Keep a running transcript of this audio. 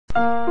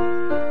Hello!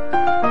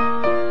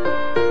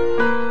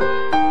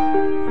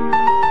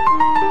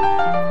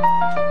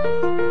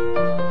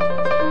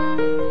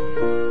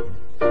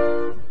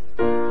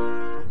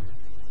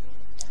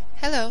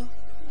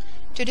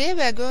 Today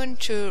we are going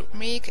to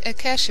make a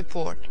cache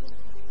port.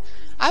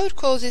 I would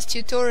call this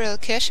tutorial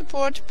cache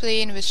port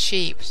playing with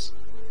shapes.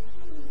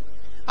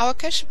 Our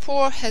cache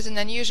port has an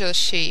unusual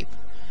shape.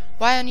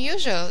 Why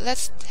unusual?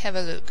 Let's have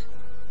a look.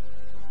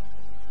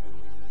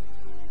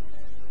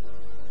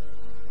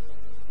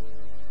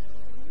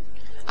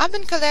 I've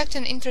been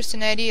collecting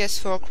interesting ideas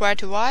for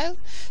quite a while,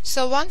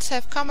 so once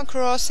I've come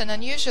across an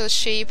unusual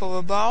shape of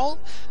a bowl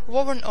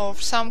woven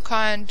of some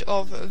kind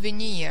of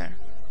veneer.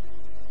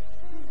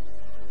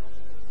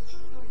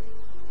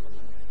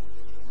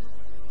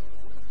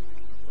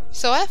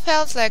 So I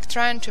felt like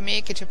trying to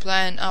make it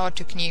applying our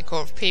technique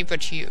of paper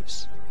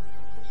tubes.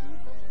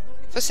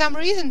 For some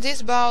reason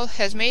this bowl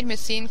has made me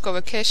think of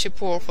a cache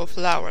port for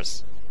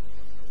flowers.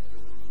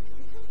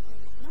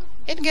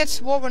 It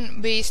gets woven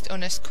based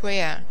on a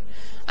square.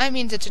 I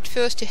mean that at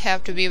first you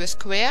have to weave a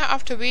square,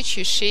 after which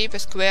you shape a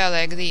square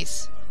like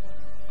this.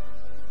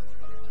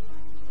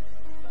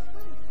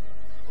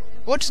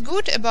 What's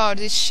good about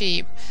this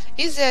shape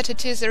is that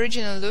it is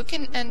original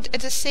looking and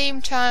at the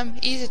same time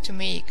easy to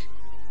make.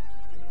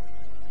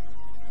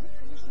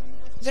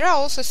 There are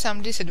also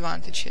some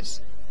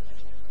disadvantages.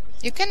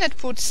 You cannot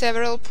put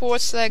several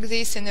ports like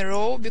this in a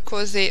row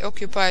because they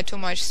occupy too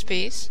much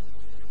space.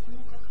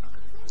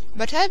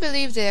 But I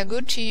believe they are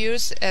good to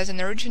use as an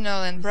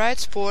original and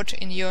bright spot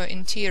in your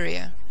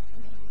interior.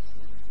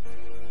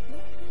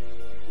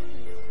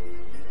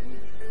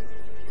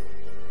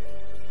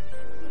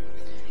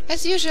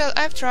 As usual,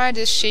 I've tried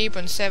this shape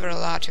on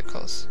several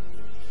articles.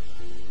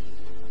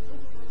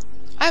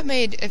 I've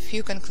made a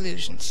few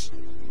conclusions.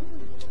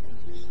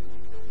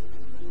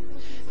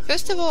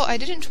 First of all, I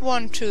didn't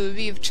want to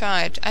weave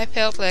tight, I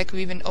felt like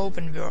weaving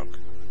open work.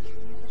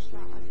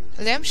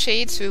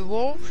 Lampshades we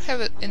wove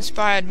have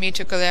inspired me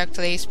to collect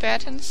lace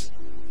patterns.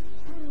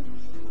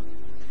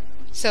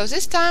 So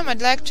this time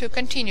I'd like to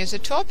continue the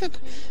topic,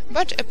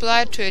 but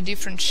apply it to a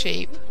different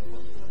shape.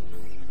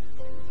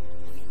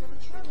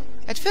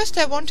 At first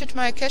I wanted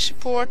my cache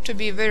port to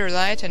be very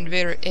light and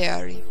very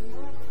airy.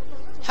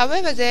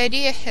 However, the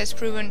idea has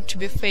proven to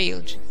be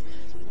failed.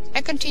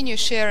 I continue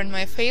sharing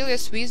my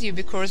failures with you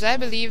because I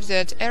believe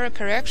that error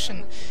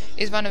correction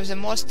is one of the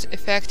most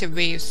effective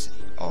ways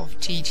of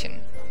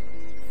teaching.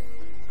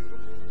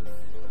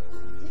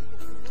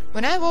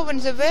 When I woven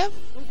the web,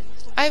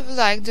 I've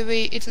liked the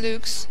way it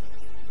looks.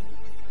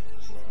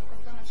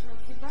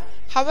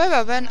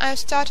 However, when I've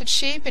started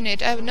shaping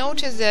it, I've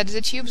noticed that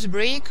the tubes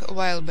break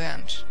while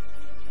bent.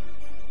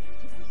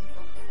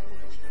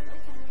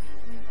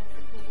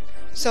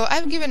 So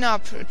I've given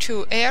up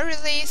to airy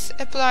lace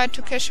applied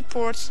to cache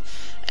ports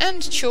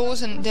and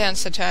chosen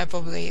denser type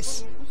of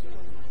lace.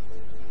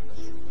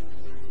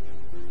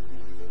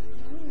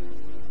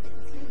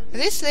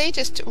 This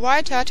latest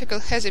white article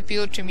has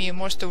appealed to me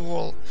most of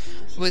all,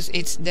 with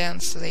its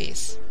dense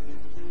lace.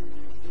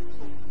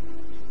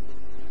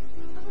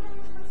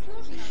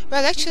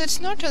 Well, actually it's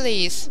not a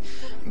lace,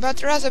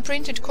 but rather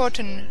printed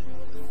cotton,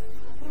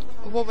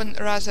 woven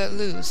rather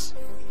loose.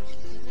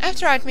 I've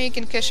tried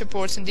making cache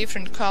ports in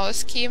different color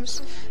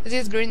schemes.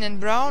 These green and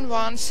brown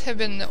ones have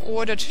been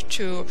ordered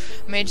to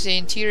match the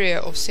interior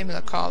of similar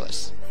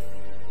colors.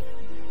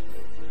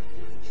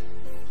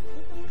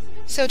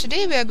 So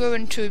today we are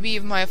going to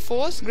weave my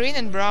fourth green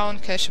and brown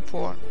cache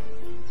port.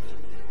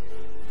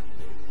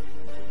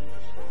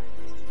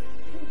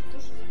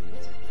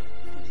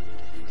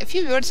 A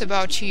few words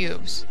about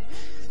tubes.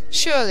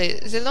 Surely,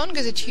 the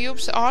longer the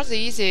tubes are, the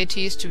easier it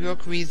is to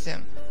work with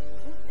them.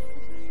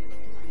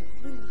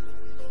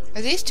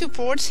 These two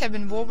ports have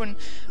been woven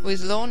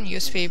with long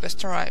newspaper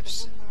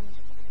stripes.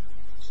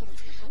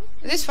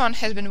 This one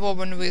has been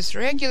woven with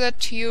regular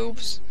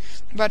tubes,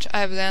 but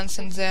I've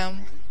lengthened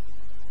them.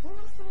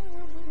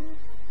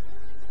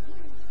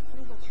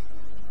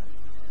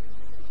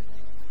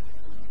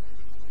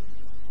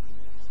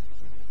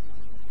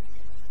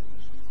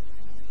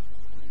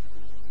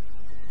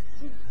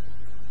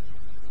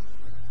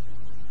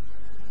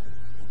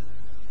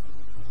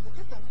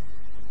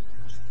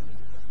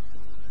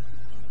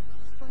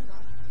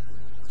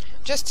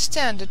 Just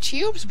standard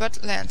tubes,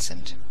 but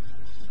lengthened.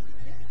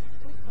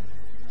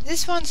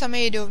 These ones are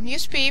made of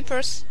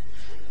newspapers.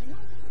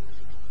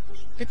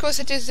 Because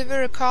it is the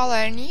very color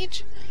I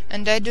need,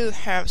 and I do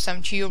have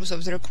some tubes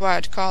of the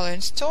required color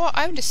in store,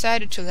 I've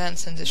decided to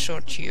lengthen the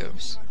short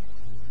tubes.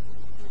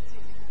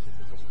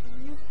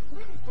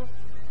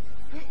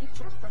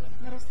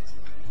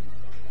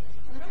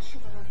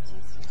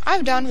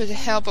 I've done with the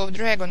help of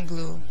dragon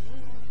glue.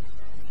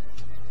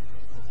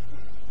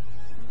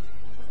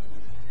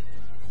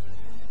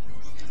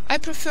 I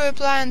prefer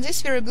applying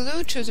this very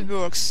glue to the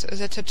works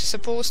that are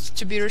supposed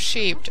to be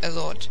reshaped a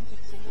lot.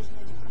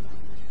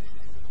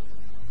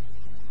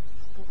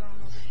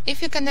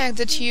 If you connect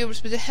the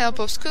tubes with the help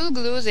of school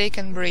glue, they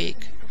can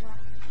break.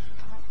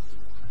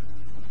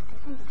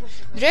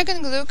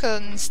 Dragon glue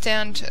can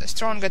stand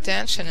stronger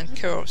tension and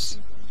curves.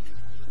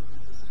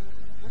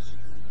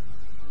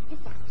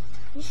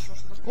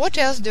 What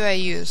else do I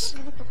use?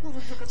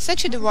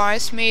 Such a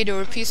device made of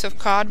a piece of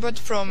cardboard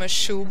from a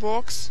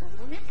shoebox.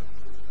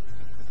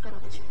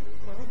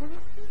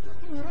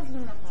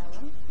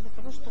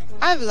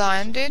 I've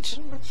lined it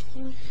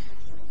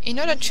in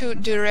order to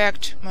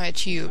direct my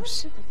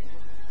tubes,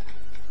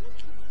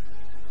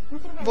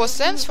 both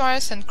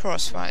lengthwise and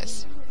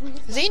crosswise.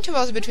 The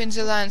intervals between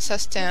the lines are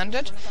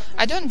standard.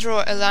 I don't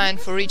draw a line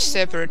for each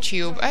separate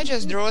tube, I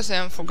just draw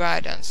them for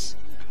guidance.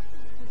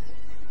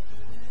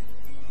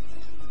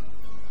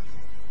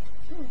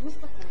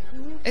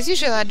 As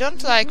usual, I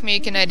don't like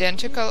making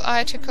identical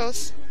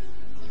articles.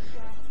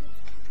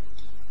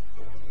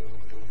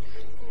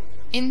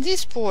 In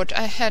this pot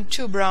I had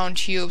 2 brown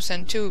tubes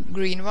and 2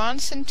 green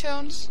ones in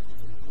turns.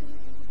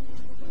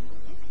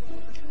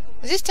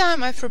 This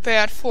time I've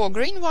prepared 4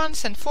 green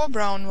ones and 4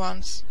 brown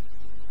ones.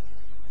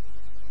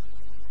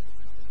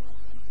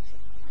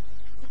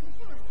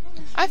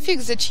 I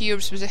fix the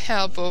tubes with the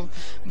help of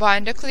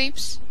binder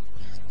clips.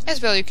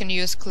 As well, you can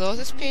use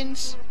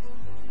clothespins.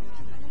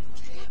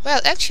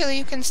 Well, actually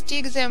you can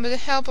stick them with the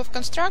help of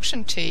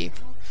construction tape,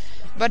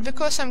 but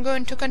because I'm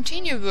going to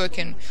continue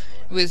working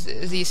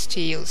with these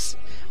tails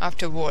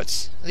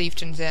afterwards,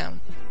 lifting them,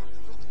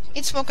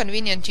 it's more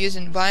convenient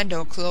using binder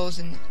or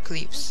clothing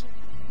clips.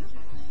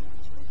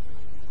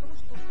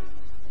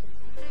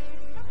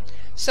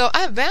 So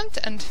I bent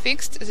and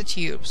fixed the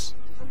tubes.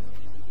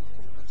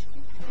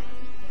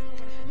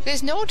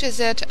 Please notice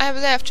that I've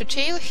left a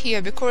tail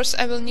here because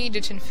I will need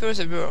it in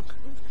further work.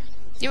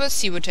 You will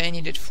see what I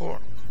need it for.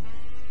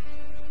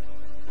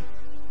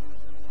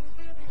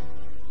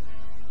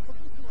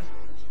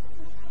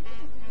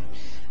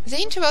 The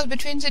intervals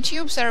between the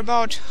tubes are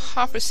about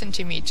half a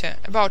centimeter,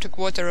 about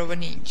 1/4 of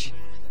an inch.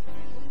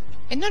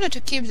 In order to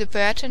keep the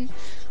pattern,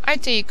 I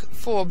take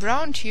 4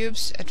 brown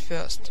tubes at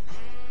first.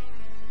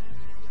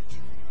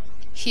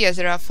 Here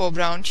there are 4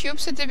 brown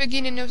tubes at the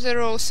beginning of the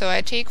row, so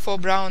I take 4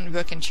 brown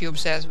working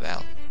tubes as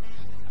well.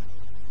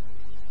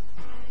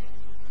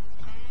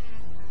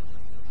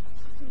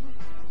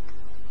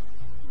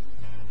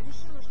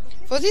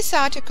 For this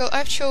article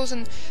I've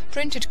chosen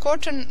printed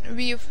cotton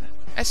weave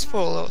as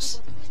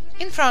follows: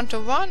 in front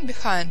of one,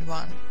 behind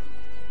one.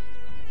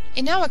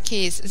 In our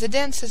case, the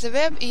denser the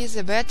web is,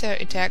 the better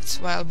it acts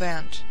while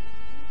bent.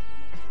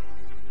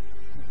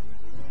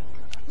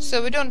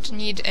 So we don't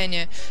need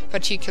any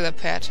particular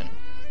pattern.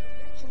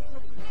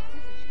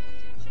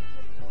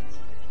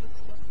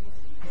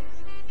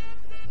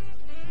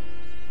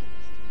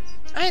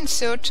 I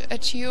insert a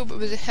tube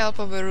with the help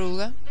of a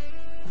ruler,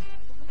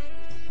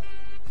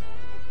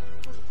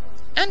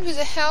 and with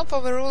the help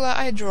of a ruler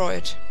I draw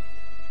it.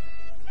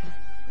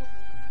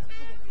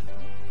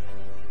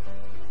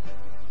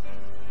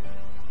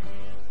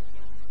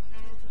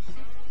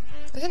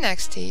 The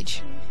next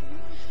stage.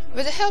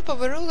 With the help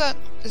of a ruler,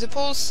 the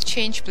poles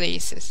change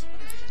places.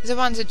 The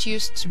ones that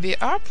used to be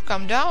up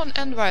come down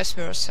and vice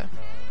versa.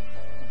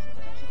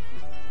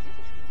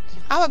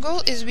 Our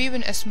goal is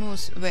weaving a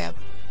smooth web.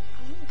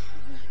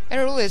 A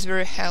ruler is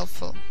very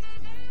helpful.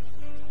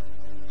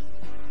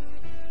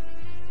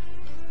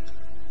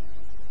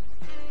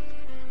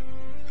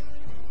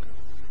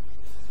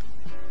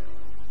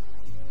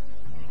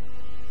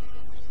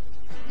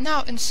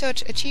 Now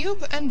insert a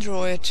tube and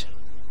draw it.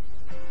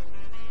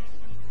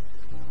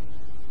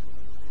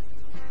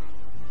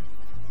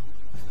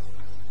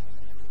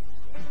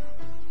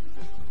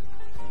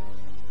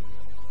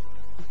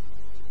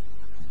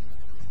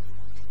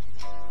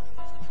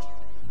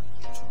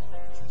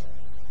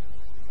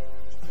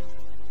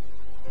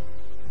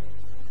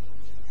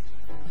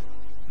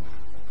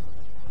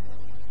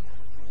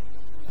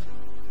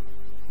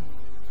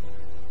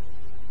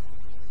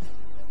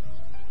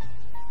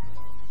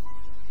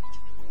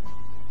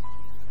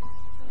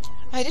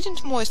 I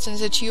didn't moisten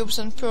the tubes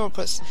on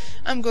purpose.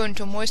 I'm going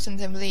to moisten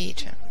them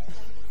later.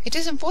 It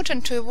is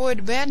important to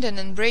avoid bending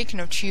and breaking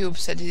of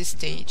tubes at this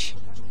stage.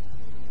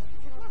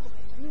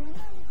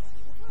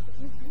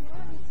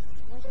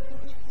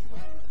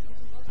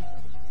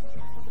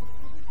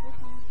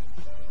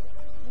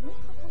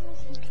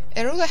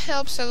 A ruler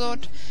helps a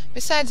lot.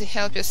 Besides, you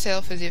help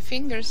yourself with your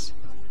fingers.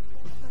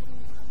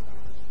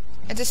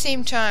 At the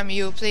same time,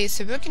 you place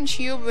a working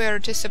tube where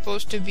it is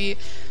supposed to be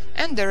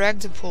and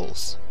direct the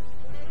poles.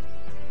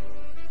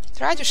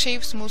 Try to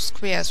shape smooth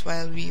squares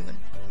while weaving.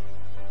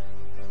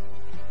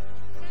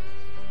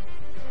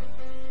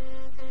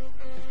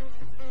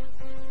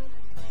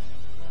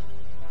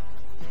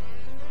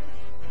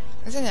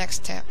 The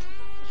next step.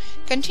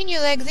 Continue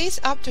like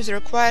this up to the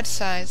required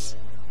size.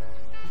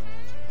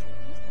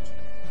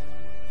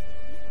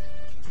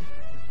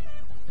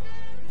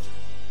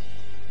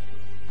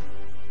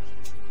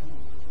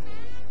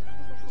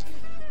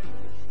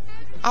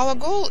 Our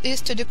goal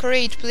is to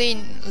decorate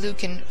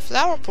plain-looking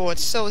flower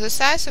pots, so the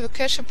size of a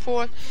cashew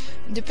pot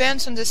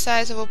depends on the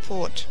size of a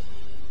pot.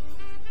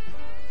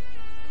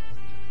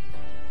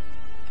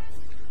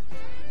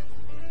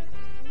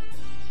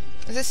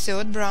 the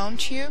third brown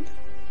tube,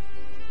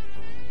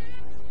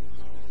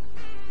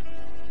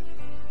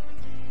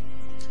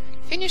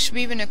 finish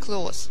weaving a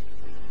cloth.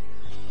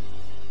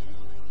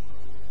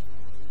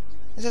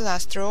 The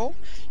last row.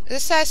 The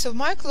size of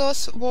my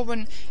cloth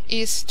woven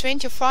is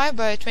 25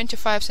 by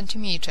 25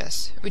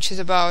 centimeters, which is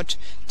about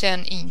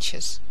 10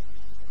 inches.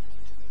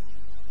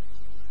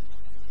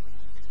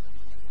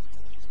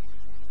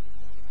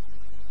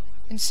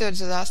 Insert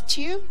the last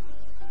tube.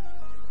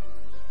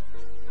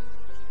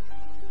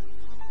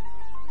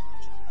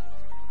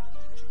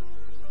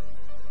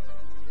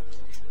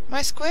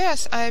 My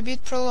squares are a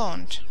bit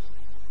prolonged.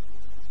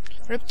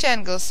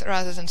 Rectangles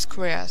rather than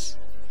squares.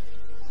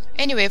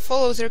 Anyway,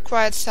 follow the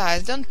required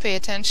size, don't pay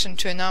attention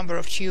to a number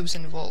of tubes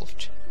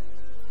involved.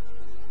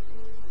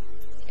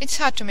 It's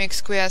hard to make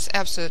squares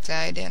absolutely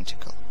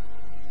identical.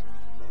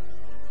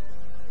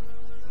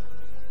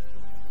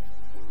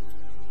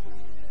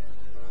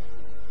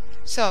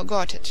 So,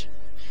 got it.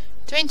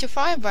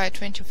 25 by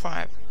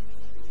 25.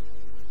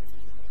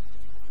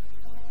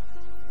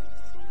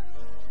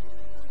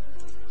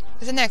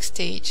 The next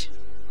stage.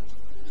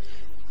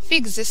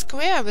 Fix the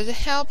square with the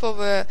help of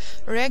a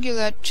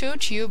regular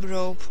 2-tube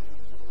rope.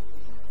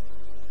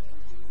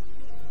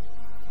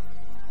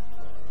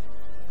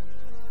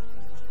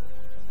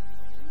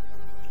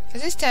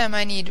 This time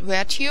I need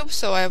wet tubes,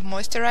 so I've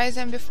moisturized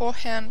them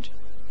beforehand.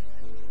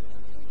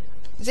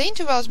 The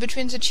intervals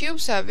between the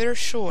tubes are very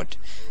short,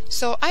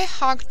 so I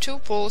hug 2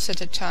 poles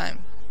at a time.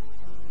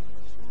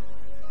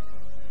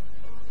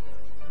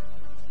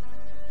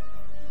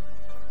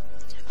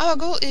 Our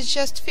goal is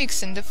just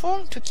fixing the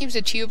form to keep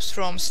the tubes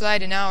from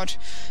sliding out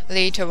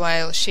later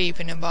while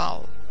shaping a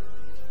bowl.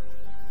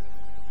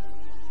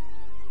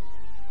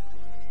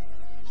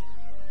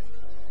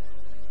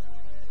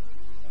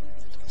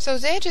 So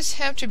the edges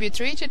have to be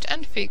treated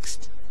and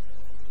fixed.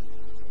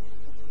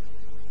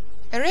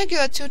 A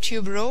regular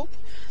 2-tube rope.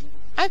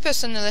 I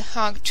personally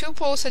hug 2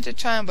 poles at a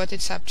time, but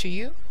it's up to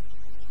you.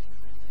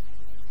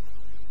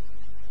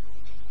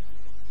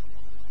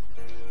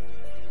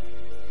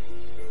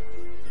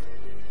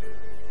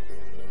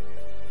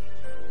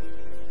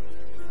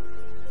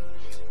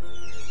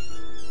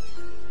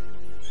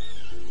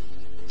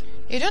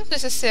 You don't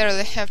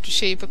necessarily have to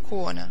shape a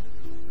corner.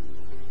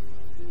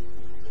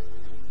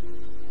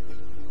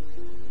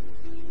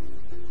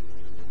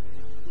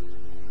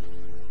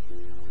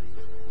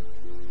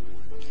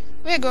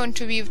 We are going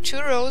to weave 2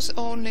 rows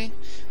only.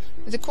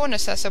 The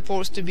corners are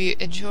supposed to be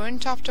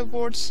adjoined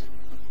afterwards.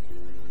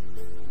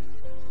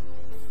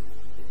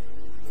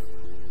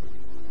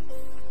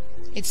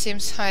 It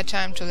seems high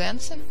time to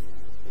lengthen.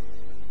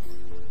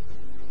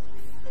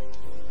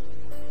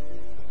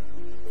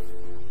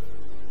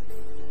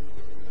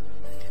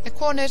 A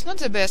corner is not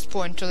the best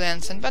point to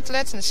lengthen, but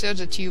let's insert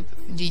the tube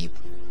deep.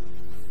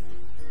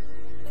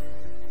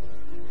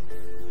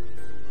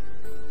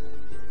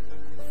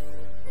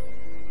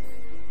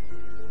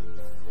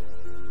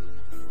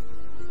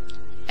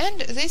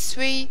 And this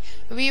way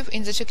weave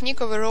in the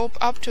technique of a rope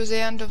up to the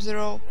end of the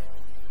row.